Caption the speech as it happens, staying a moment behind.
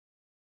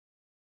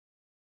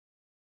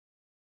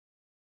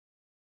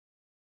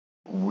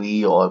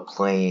We are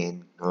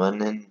playing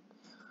Running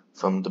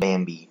from the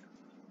Bambi.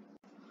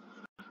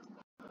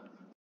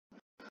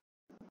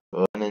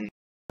 Running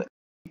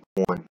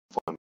porn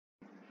farm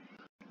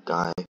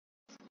guy.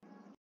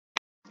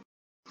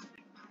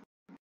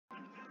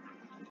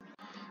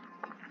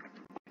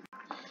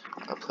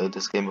 I played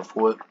this game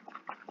before.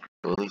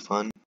 Really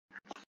fun.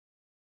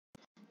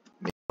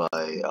 Made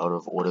by Out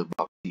of Order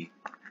Boxy.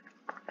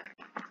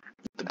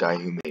 The guy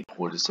who made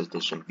Hoarders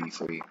Edition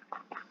V3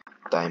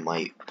 that I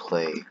might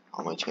play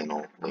on my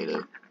channel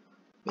later.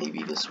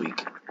 Maybe this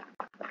week.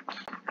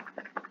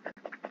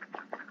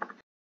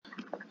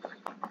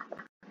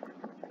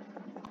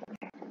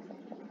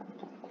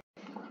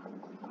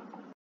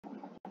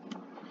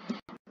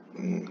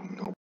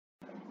 Nope.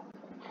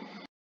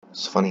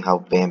 It's funny how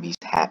Bambi's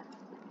hat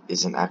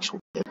is an actual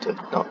character.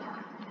 No,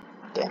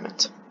 damn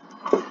it.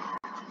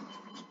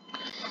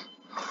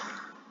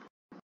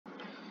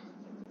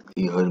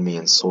 He heard me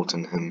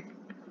insulting him.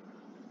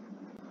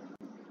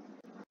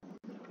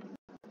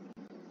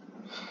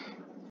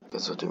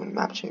 Guess we're doing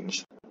map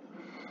change.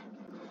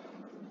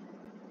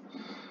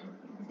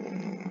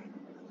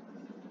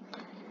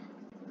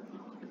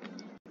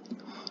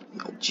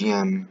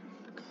 GM,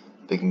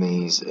 Big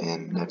Maze,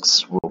 and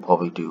next we'll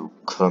probably do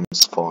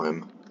Crumb's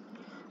Farm,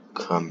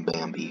 Crumb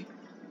Bambi.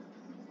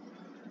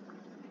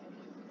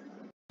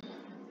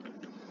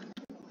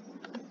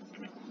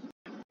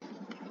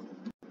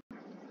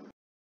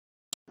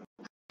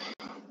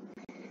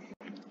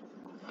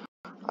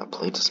 I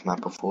played this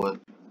map before.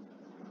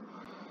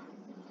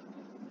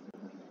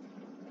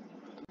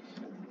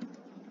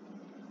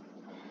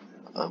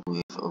 I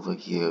believe over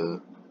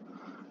here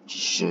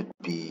should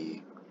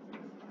be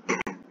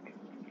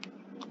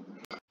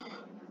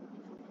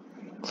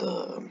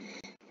the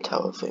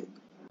tower thing.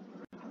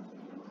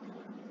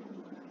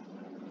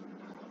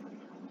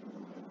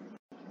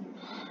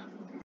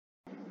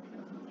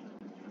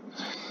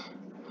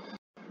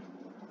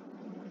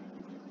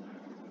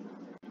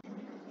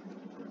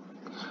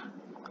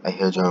 I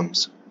hear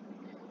drums.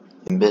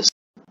 Imbis.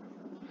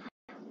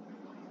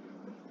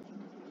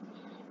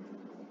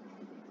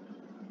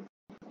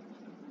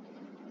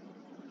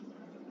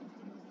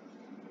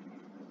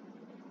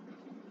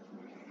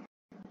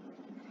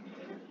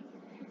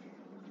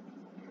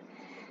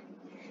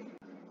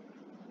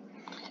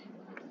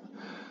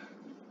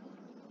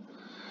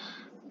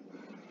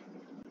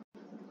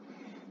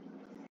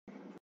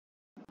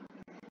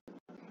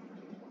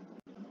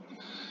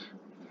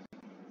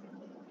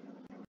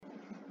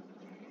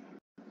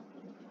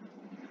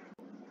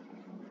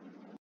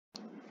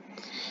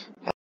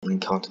 Haven't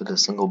encountered a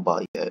single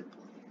bot yet,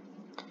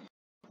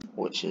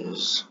 which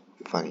is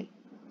funny.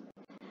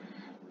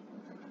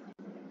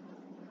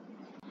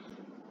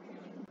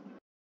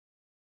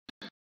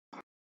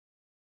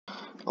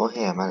 Oh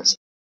hey, I'm out of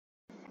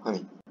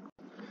honey.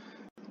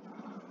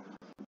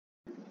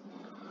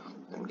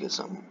 Let me get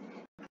some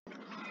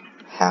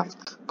half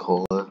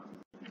cola.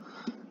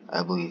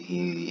 I believe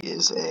he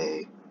is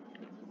a.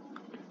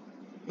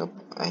 Nope,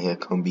 I hear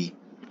Combi.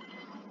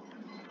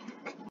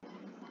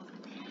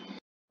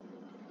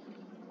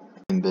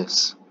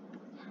 Imbis.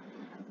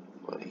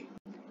 Buddy.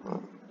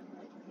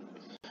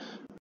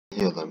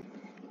 Hear them.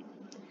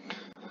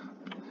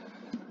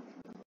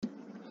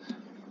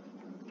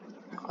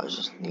 I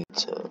just need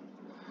to.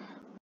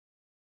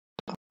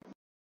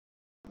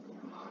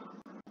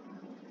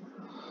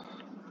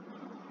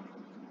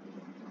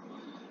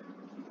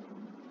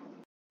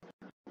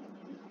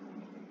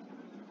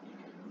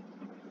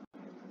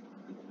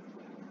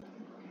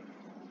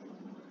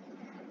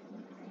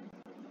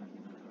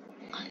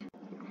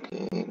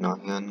 Okay,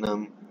 not hearing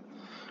them,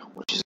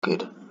 which is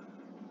good.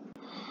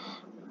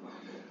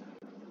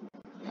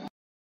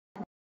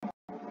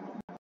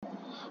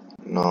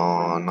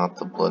 No, not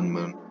the blood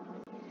moon.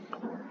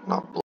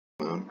 Not blood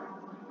moon.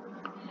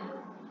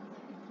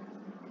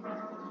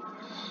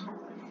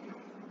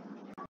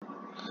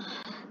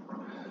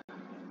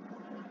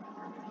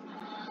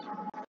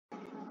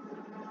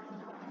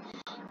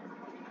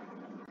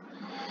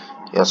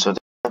 Yeah, so this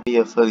might be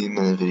a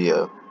 30-minute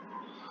video,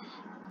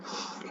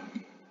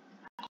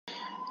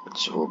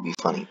 which will be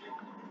funny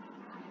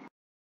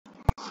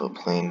for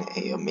playing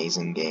an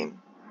amazing game.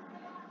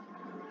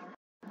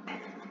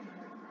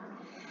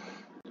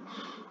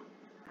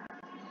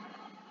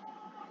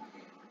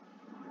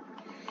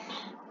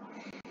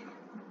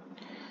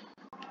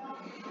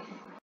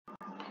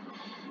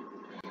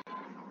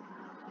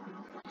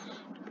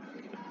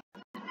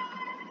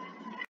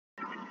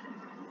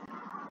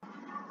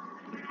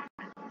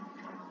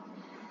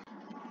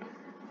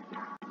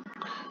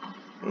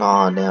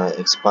 Nah, damn it,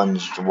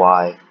 expunged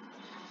Y.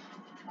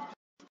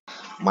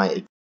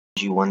 My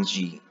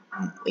G1G.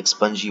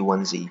 Expungy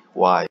onesie.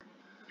 Why?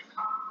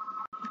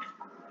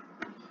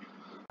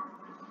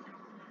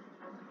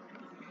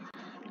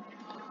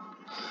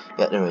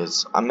 Yeah,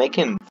 anyways, I'm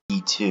making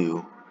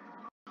V2,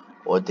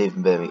 or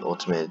Dave Berry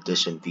Ultimate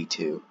Edition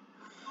V2,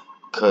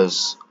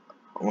 because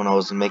when I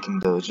was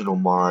making the original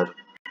mod,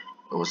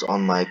 it was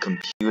on my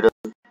computer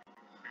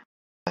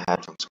I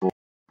had from school.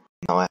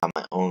 now I have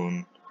my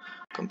own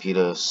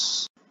computer,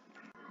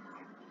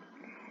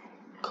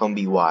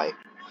 Combi Y.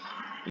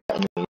 Yeah,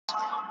 anyways,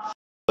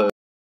 uh,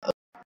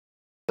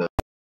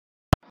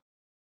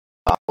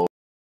 I'll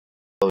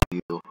show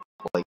you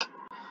like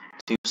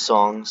 2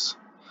 songs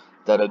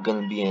that are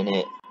gonna be in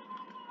it.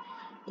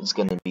 It's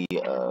gonna be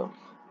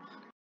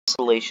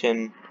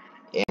Isolation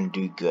and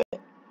Do Good,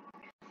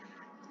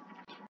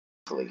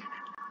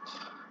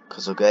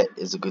 because Regret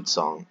is a good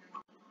song.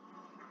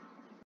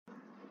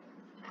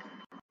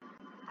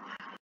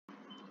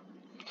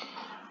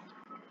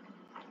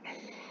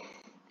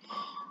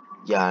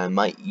 Yeah, I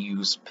might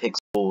use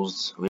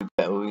Pixel's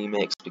Regret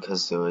remix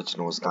because the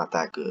original is not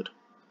that good.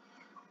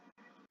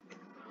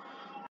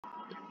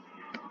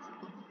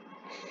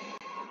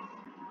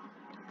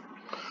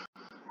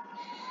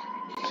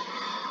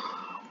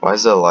 Why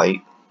is there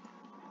light?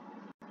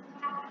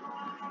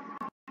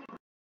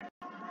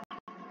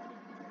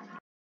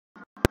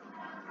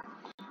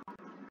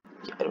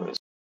 Yeah, anyways.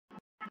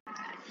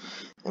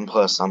 And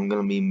plus, I'm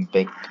gonna be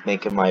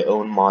making my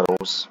own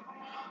models,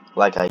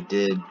 like I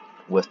did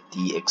with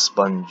the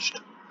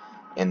Expunged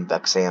and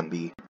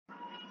Vexambi,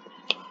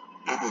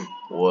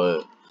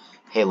 or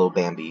Halo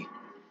Bambi,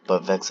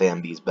 but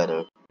Vexambi is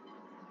better.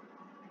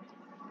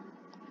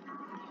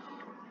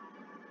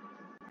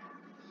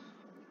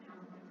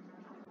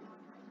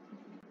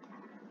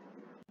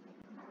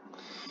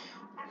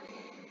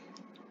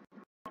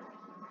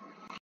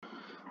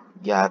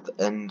 Yeah, at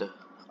the end,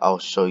 I'll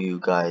show you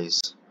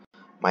guys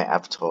my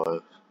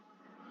avatar,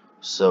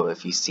 so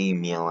if you see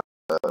me like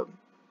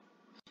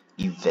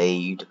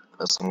evade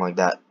or something like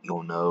that,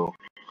 you'll know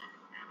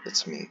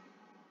it's me.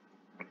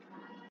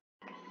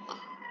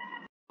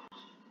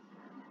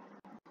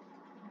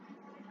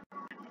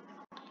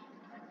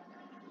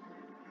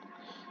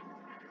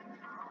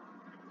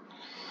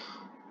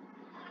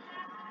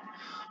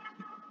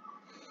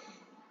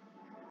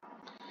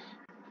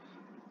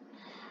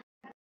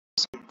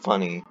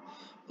 Funny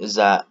is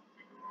that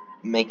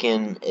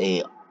making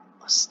a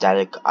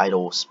static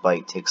idle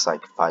spike takes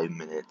like 5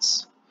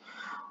 minutes,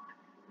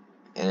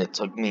 and it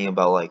took me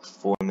about like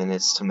 4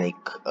 minutes to make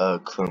a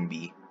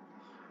Chromby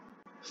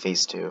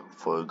phase 2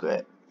 for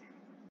Regret.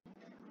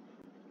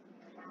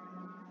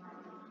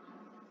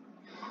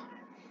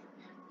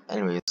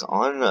 Anyways,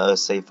 on a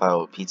save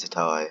file pizza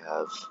tower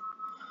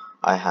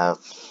I have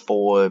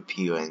 4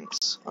 P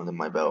ranks under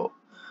my belt: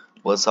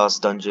 Blood Sauce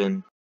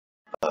Dungeon,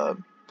 uh,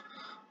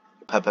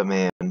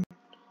 Pepperman,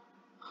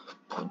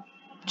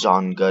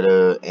 John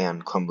Gutter,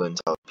 and Crumbling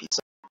Tower Pizza,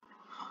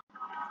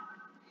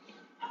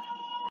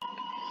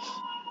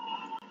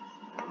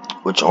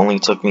 which only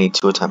took me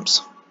 2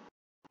 attempts.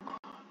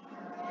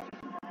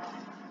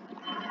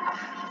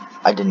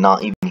 I did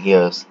not even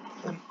hear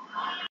him.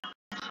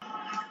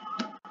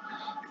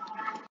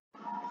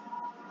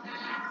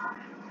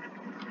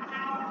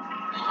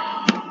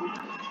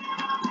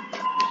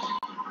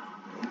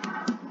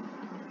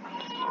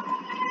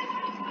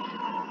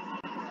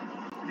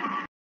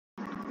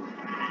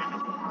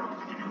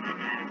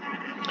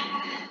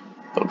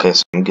 Okay,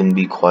 so I'm gonna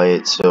be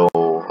quiet till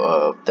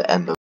the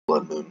end of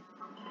Blood Moon.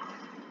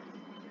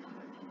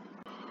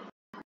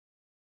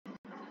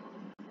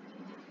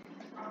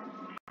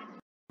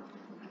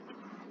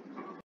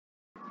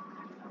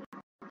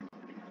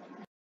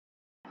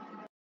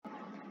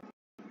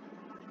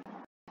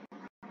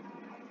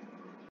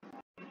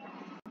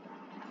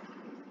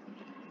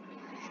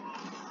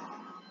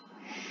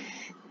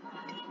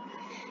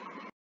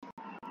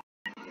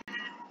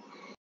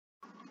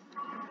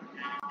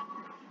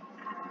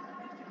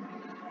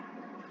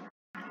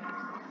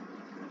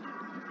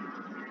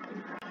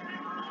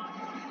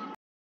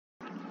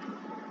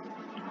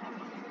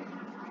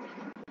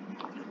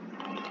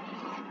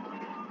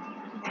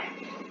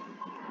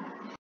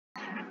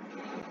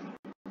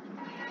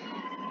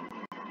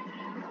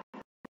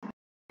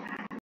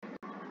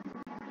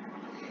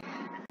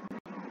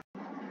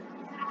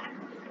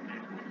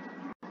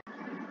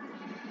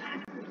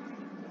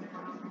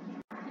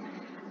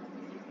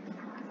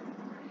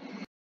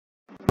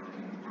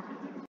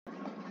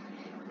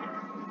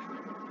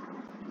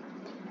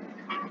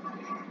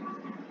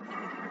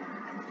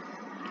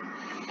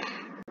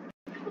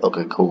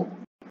 Okay, cool.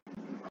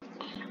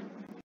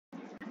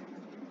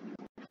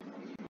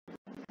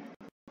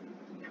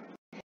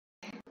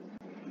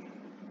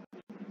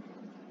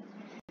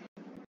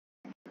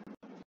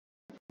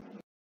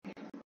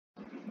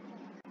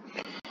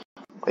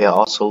 Yeah,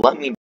 also let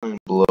me know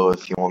below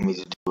if you want me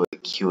to do a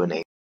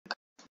Q&A,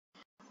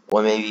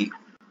 or maybe,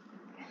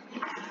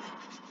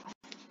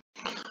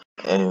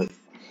 anyway,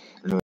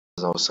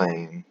 as I was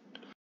saying,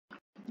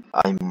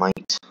 I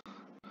might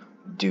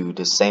do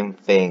the same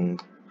thing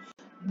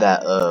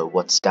that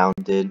What's Down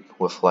did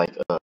with like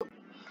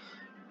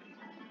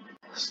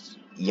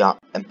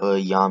Emperor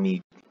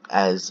Yami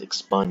as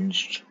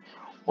Expunged,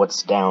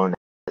 What's Down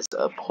as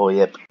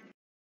Poyip.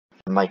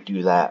 I might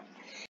do that,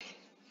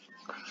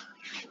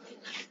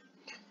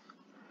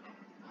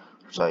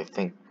 so I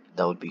think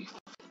that would be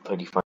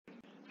pretty fun.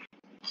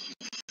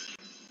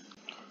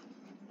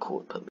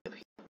 Cool, put me up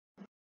here.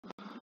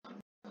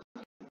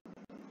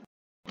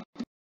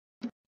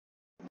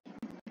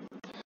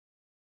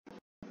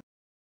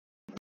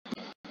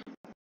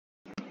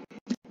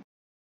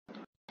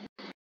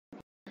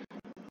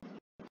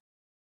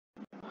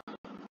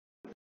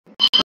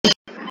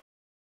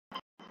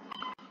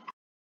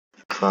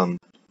 from?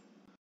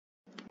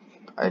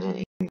 I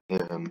didn't even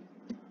hear him.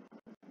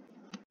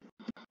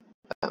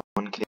 At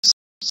one case,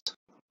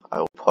 I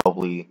will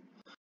probably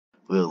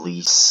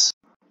release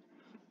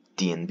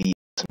D&B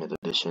Ultimate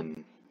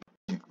Edition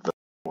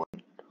V1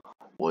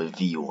 or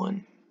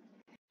V1.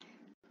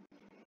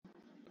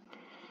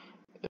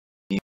 It'll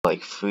be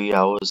like 3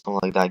 hours,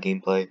 something like that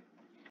gameplay.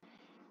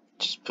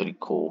 Which is pretty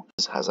cool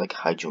because it has like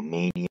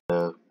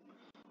Hydromania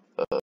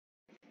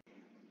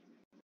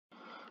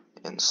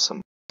and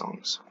some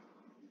songs.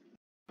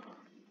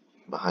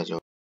 But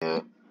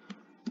Hydromania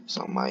is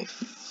on my.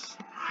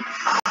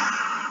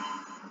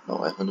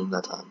 Oh, I heard him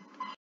that time.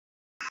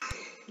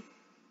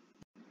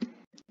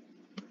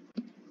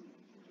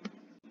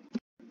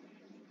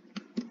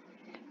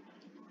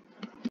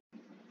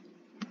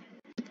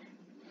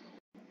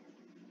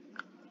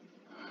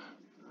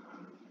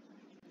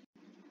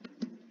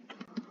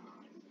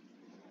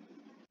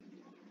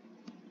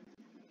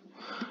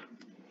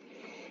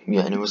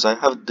 Yeah, anyways, I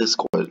have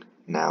Discord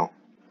now,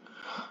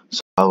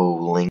 so I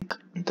will link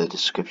the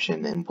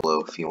description and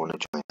below if you want to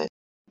join it.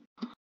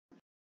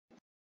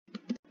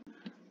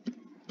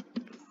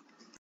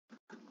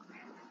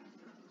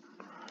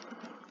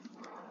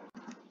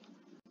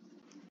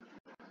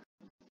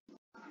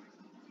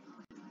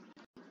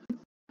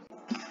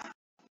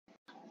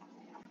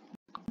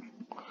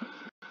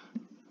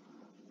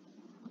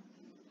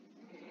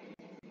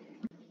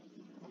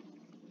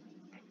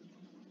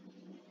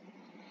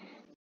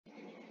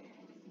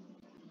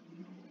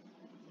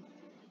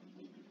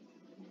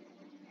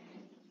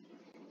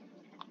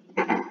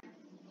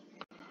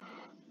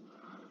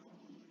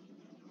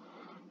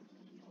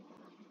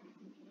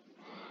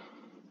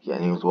 Yeah,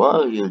 anyways, what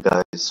are your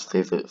guys'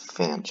 favorite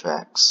fan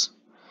tracks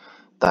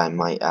that I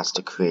might ask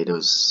the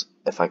creators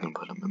if I can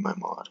put them in my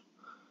mod?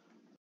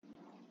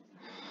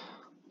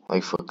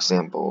 Like, for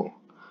example,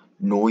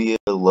 Noya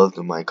loved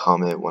my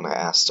comment when I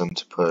asked him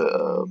to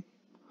put,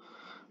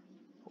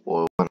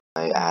 or when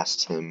I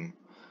asked him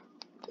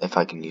if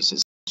I can use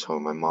his for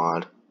my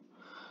mod.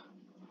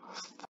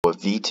 For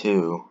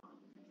V2,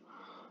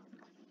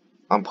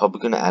 I'm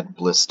probably gonna add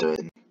Blister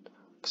in,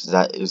 because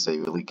that is a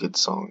really good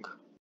song,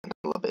 and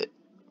I love it.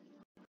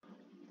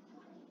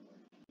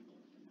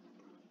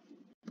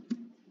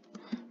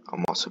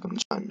 I'm also gonna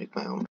try and make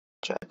my own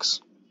tracks.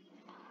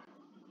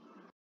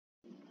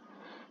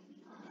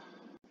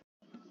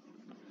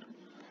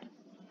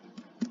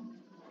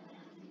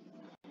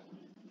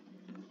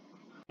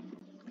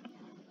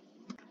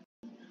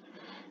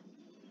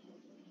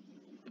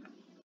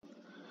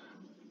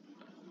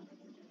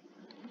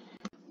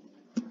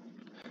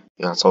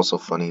 Yeah, it's also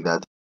funny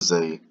that this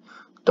is a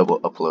double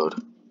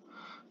upload,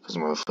 because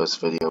my first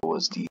video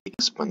was the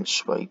Expunge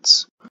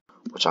sprites,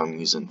 which I'm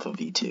using for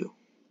V2.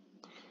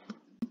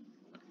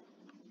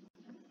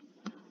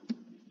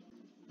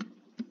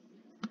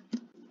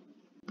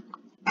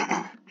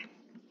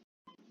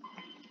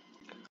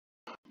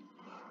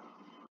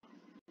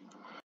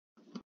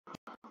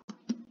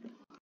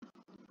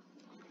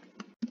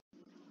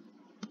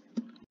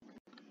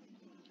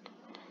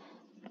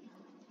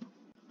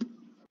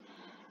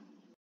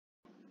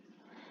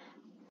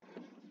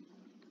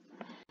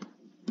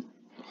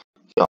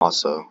 Yeah,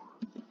 also,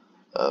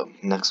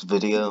 next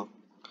video,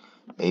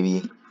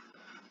 maybe,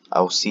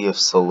 I'll see if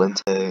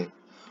Solente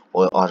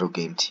or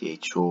Autogame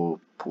TH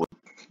will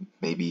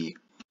maybe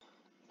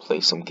play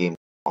some game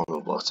on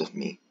Roblox with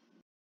me.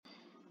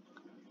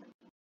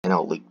 And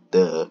I'll link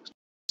the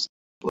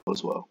below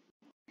as well.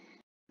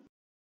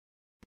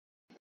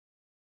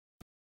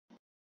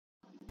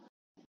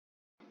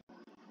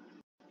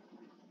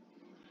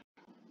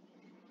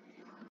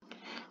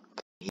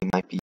 He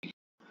might be.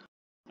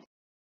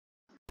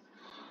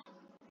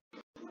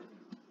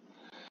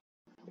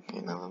 Okay,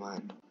 never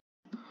mind.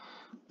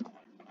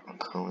 I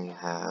currently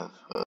have.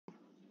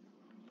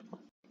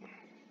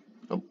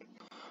 Nope.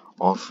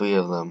 All 3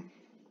 of them.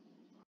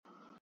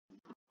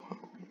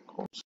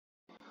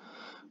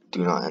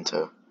 Do not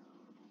enter.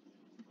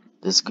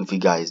 This goofy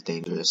guy is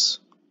dangerous.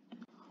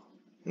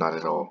 Not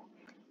at all.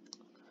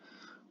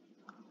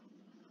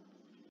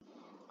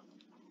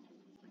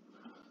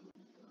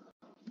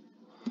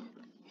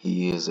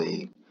 He is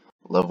a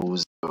level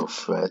 0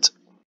 threat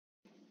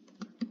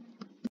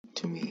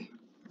to me.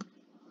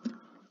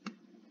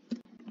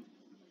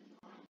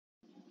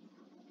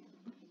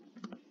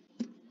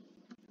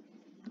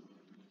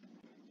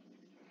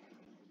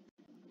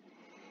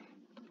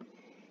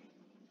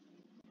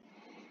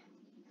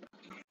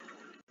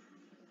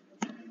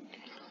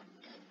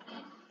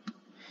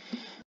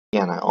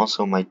 Yeah, and I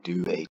also might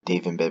do a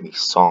Dave and Bambi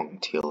song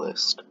tier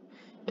list,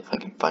 if I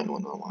can find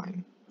one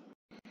online.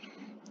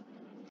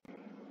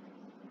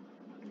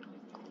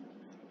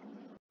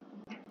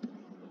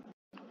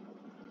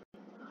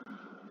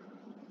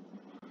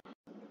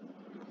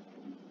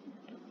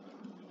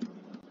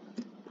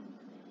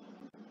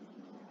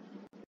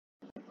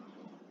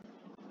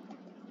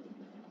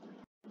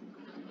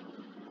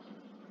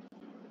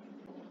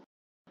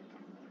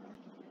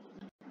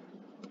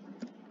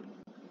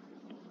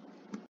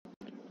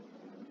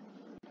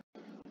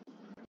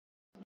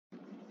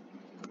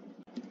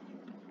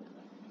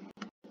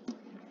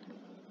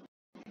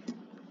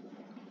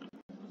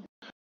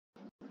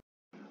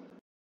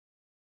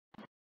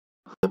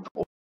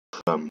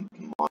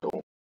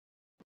 model.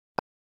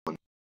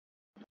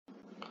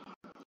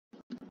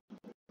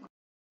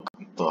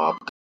 Bob,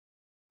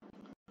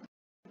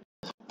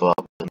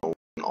 Bob, and all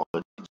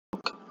the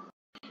joke.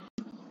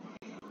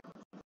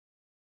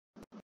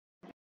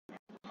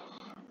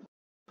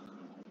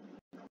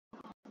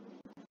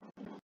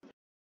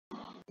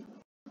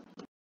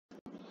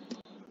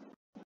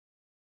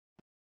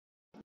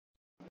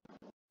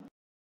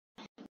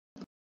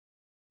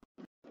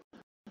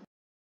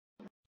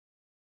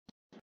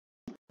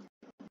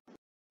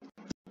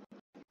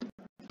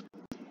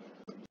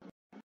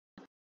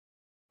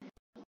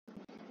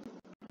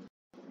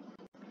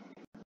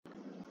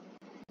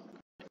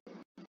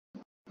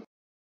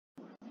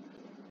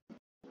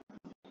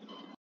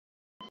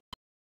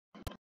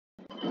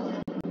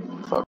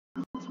 Fuck,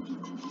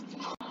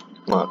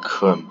 not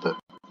crumb,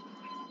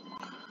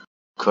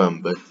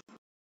 but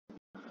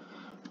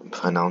I'm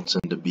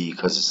pronouncing the B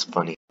because it's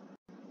funny.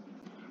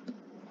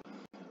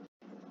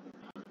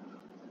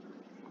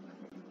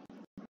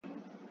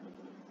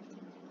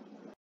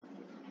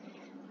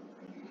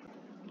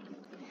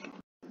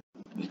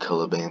 We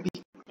color Bambi.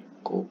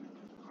 Cool.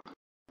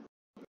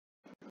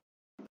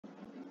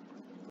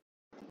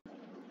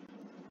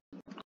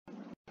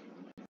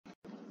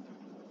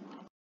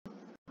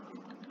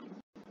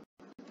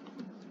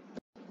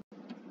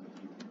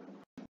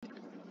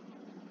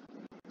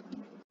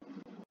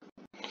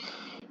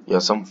 Yeah,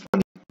 some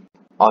funny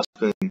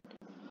Austin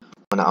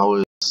when I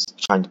was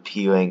trying to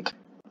P rank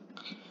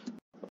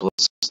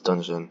Blood's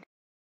dungeon.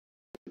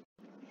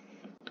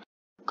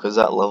 Cause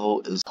that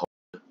level is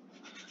hard.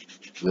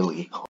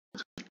 Really hard.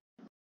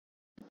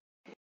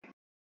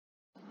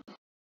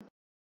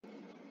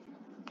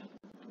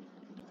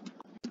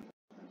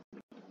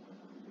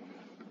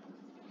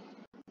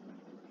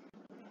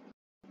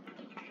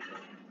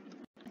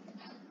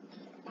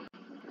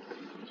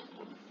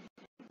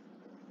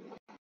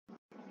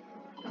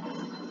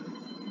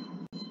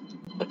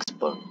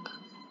 Expunge.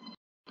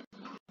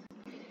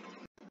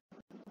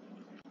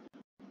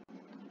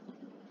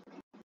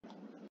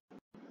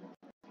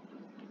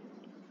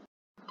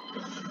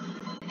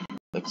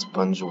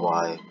 Expunge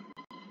Y.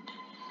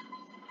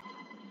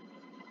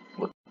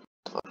 What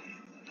the fuck?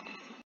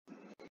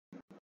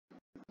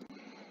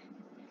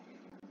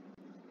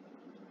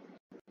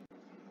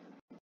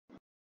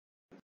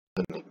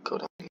 Gonna go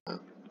down here.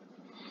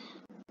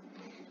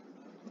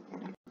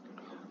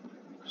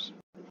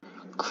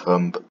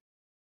 Crumb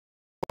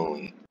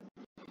only.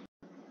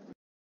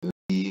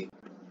 The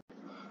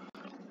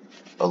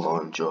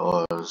alarm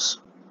jars.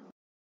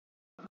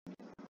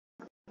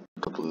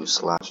 The blue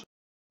slash.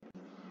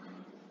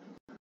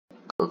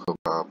 Cocoa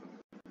Pop.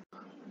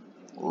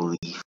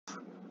 Leaf.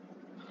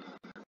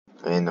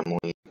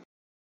 Randomly.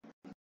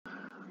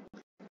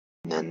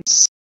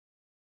 Nens.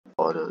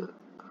 Auto.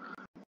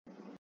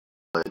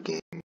 Game.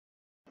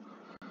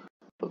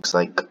 Looks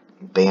like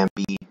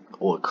Bambi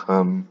or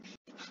Crumb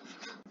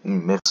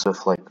mixed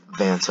with like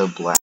Vanta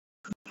Black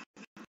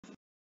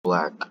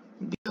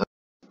because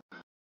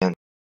and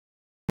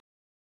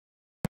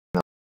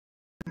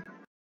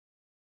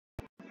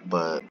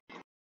but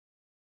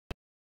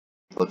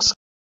looks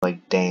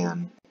like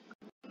Dan,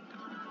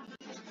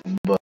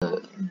 but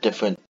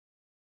different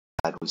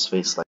had his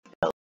face like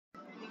L.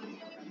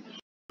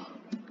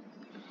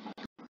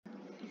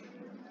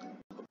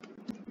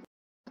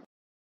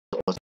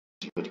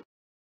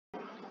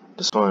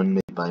 This one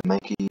made by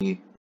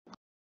Mikey.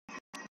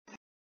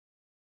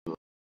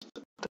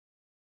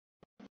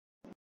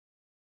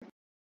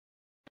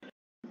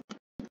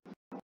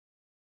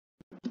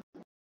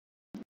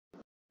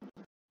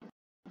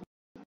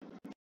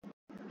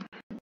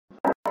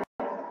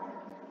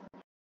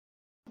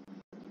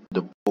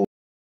 The bull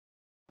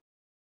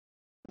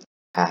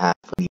haha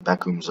funny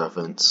backrooms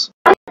reference.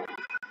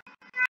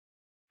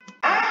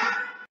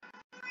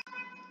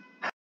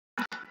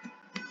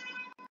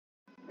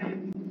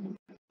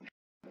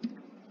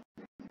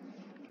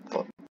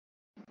 But,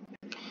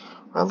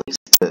 or at least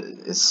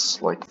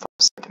it's like 5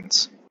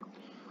 seconds.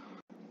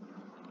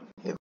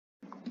 Yeah.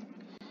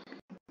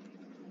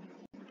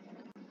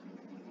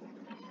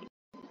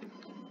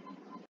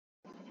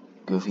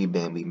 Goofy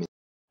Bambi.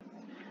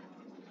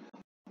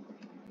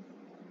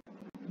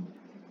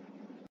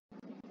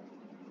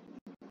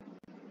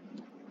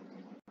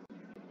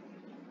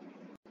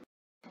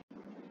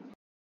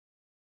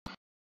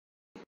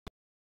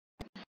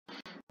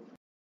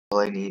 All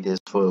I need is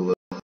for a little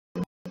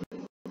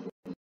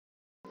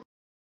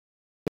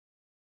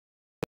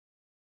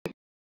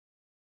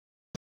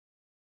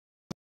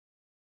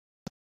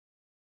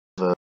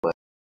like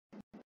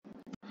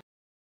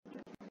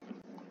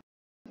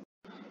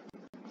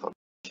fuck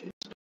shit.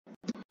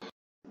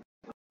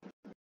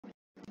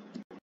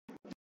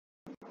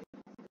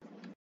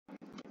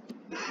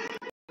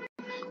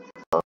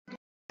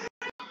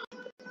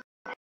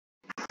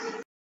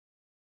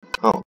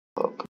 Oh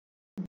fuck.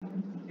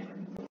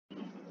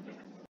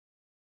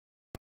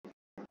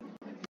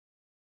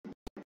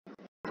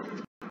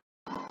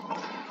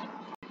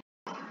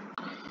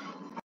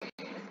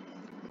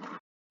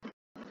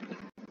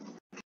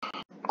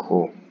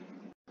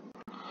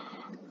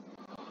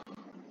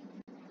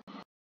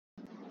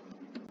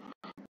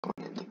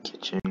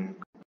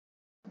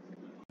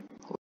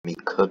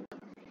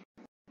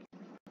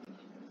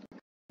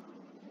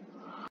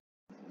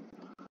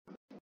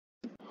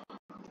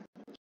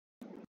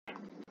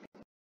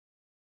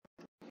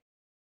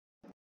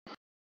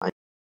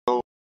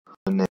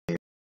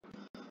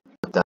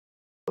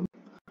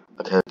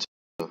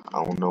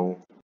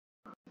 know,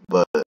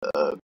 but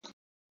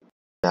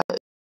that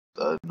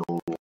no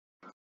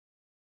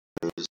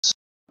is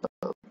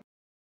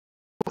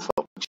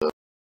profile picture.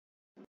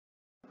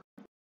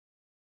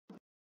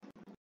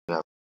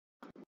 Yeah,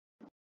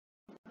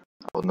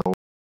 I don't know.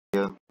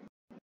 Yeah,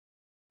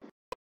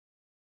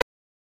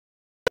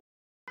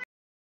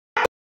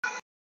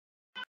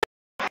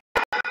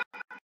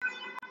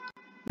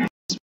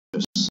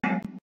 just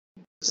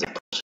is it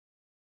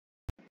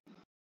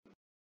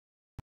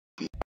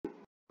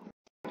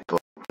people,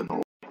 you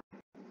know,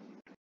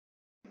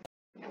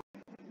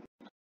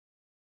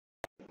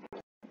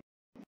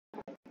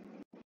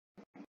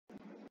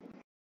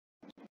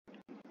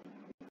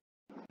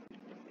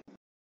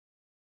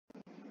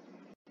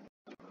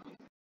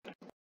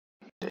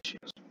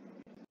 issues.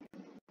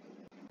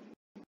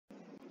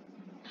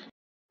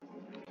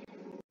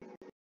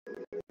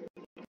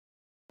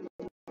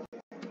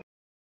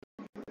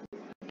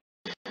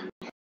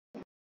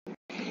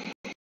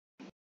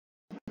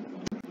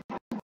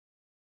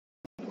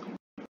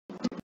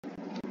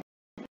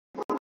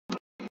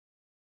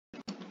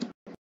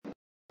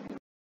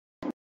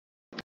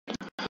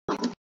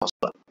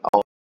 Also,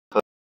 I'll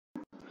put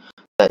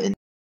that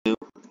into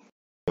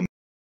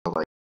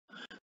like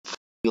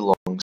few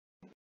long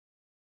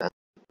that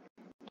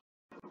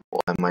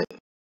well, I might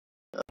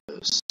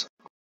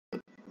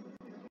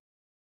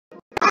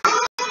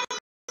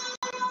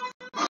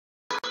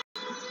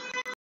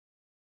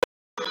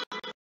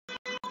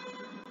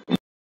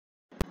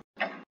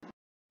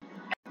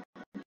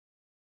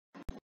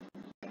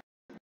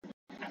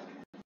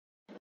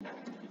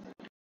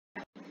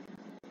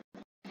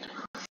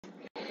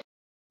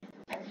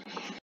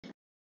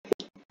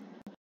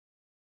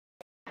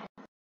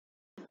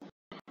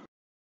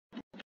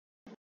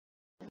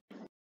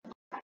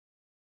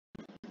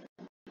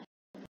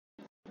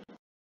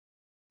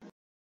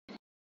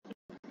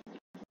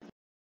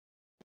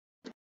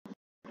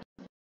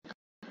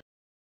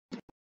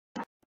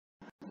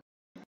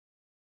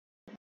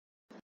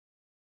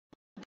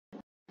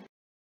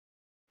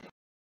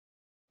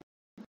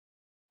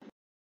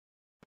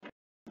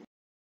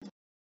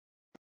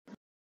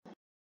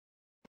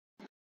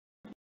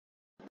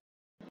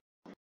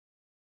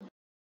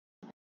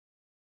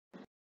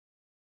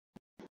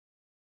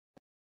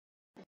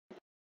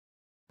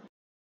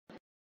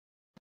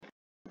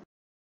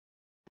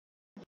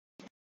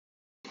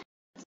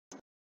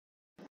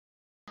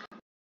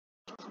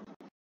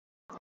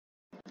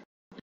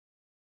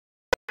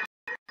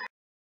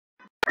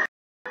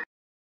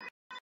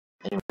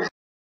anyway,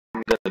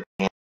 I'm gonna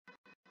camp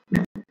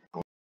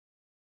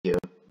here.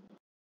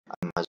 I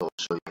might as well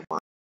show you my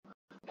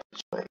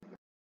way.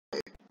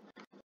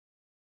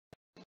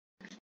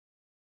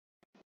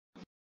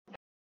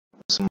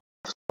 Some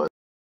but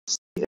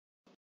yeah,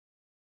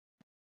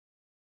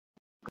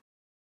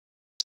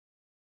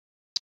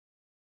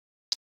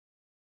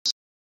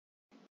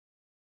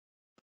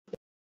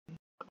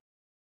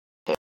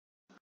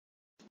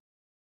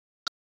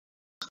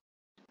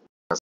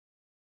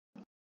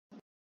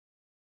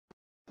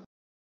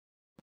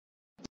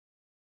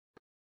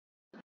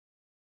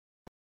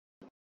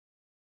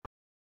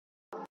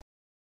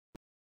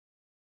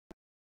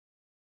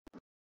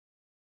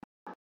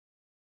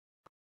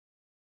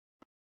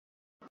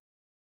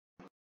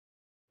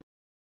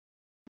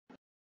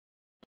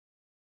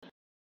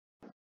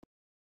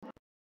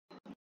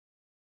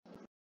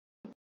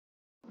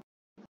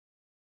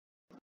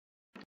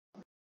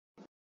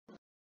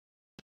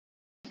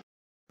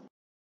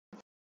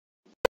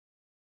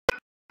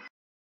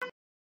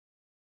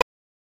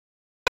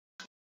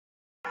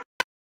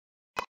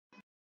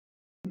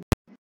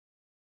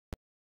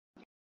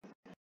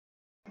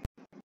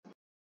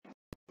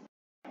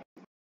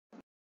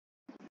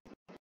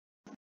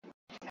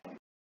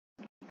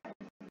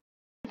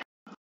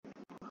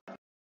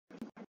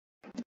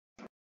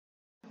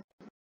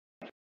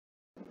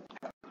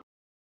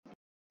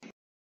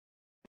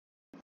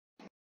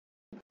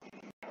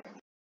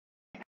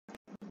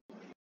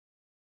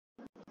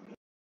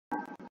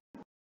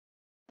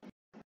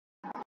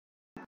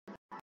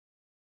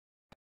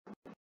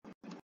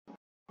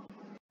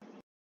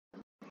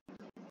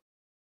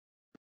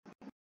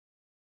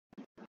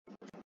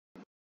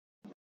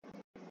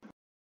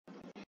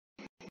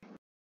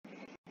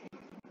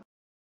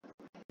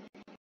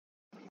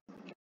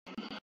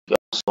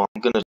 so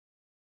I'm gonna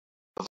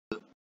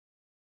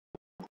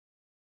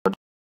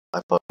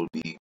I thought it would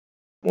be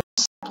more,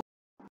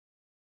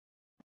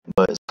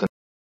 but it's gonna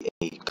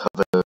be a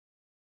cover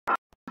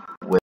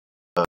with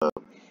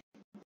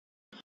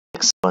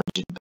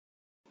expunged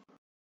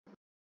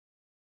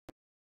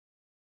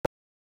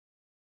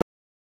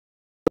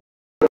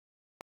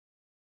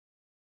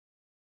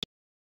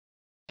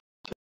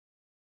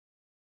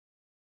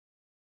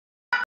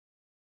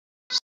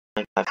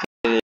I think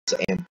it is,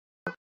 and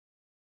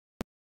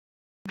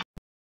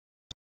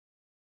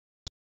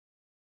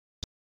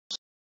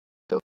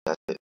so that's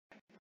it.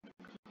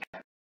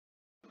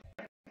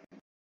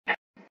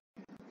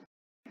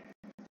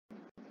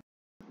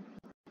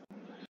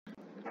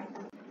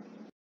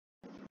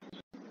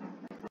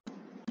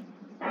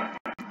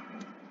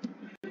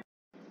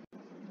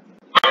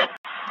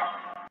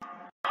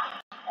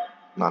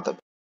 Not the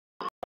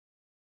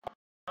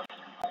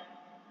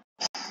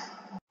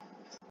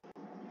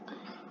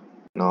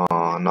no,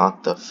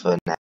 not the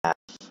FNAF.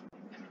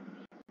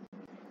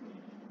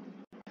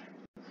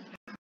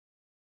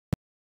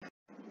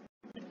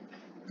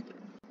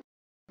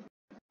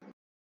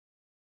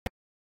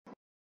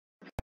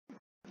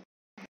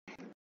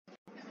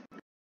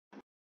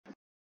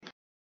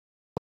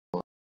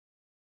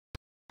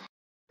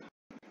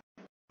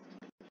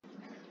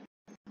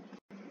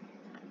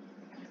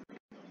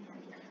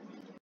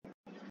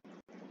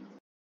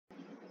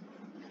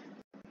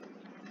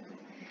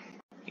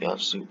 You have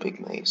to do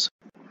big maze.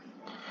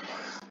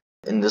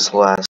 And this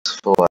lasts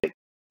for like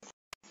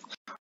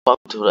up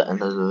to the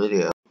end of the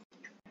video.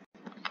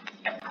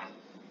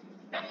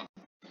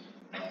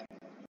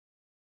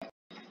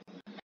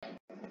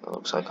 It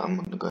looks like I'm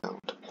on the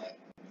ground.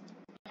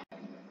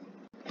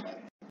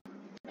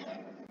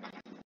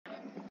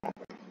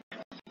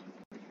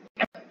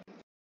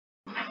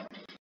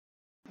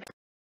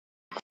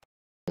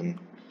 And,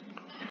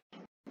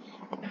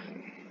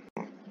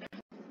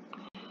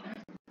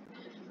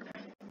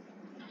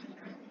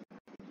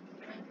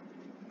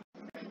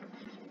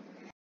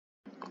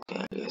 okay,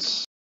 I guess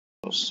it's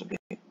supposed to be.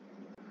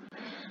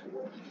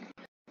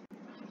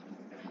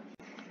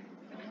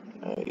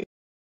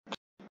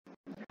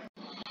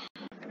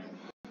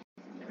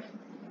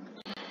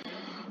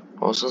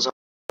 Well, since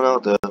I'm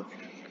out there,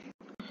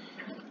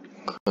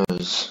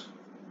 because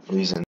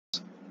reasons.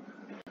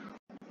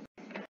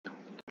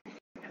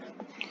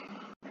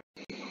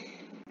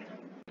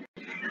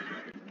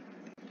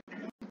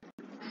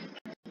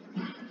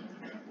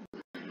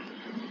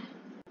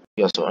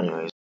 Yeah, so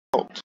anyways,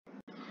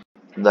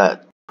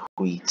 that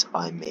tweet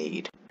I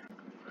made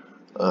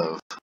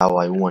of how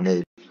I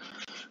wanted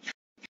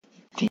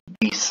the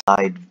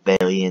B-side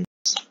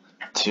variants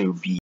to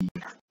be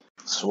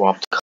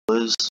swapped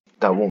colors,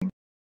 that won't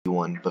be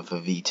one, but for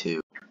V2.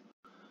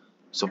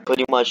 So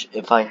pretty much,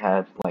 if I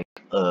had like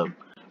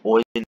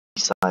origin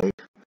B-side,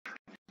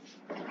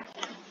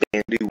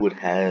 Bandu would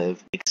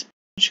have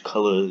expunge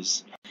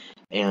colors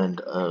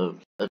and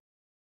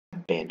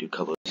Bandu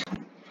colors.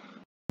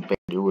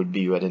 Bandu would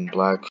be red and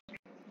black,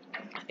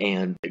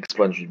 and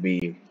expunge would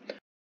be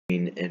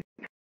green and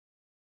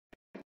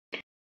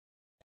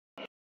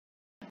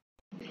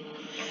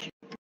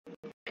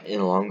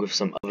along with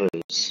some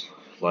others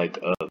like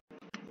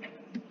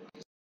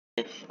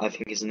I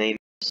think his name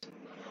is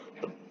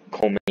the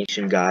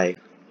culmination guy.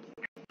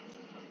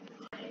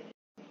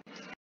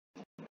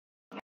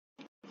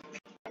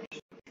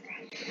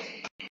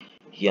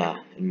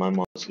 Yeah, and my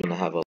mod's gonna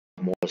have a lot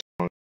more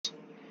songs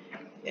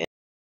and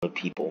other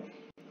people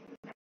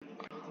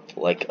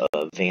like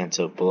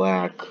Vanta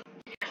Black,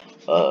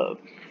 uh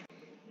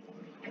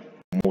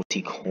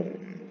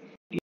Multicorn,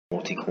 yeah,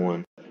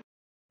 Multicorn.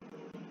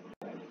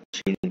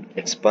 She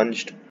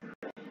expunged,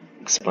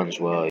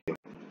 where are you?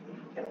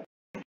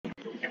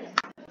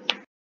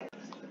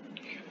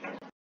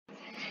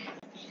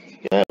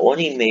 Yeah, I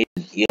already made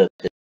an ear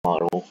pit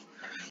model.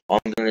 All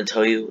I'm gonna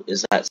tell you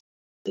is that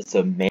it's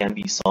a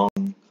Bambi song,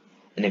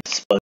 and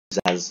Expunge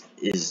as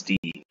is the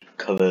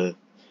cover.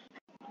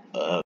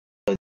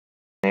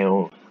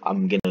 Now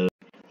I'm gonna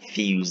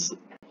fuse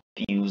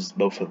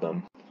both of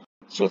them,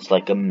 so it's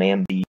like a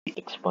Bambi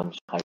Expunge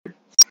hybrid.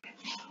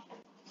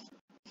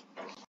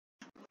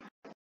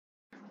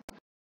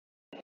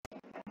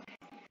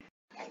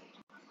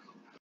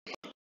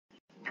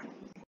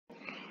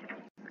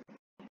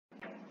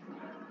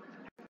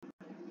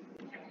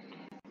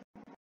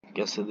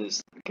 Guess it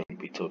is gonna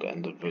be till the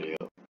end of the video.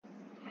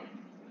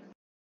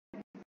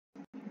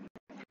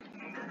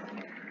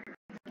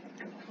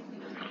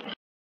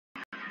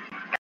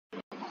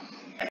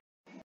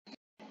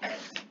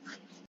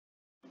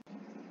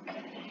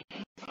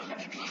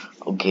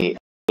 Okay,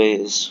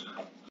 anyways,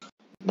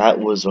 that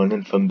was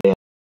running from there.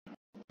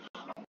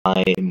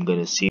 I am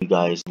gonna see you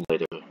guys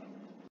later.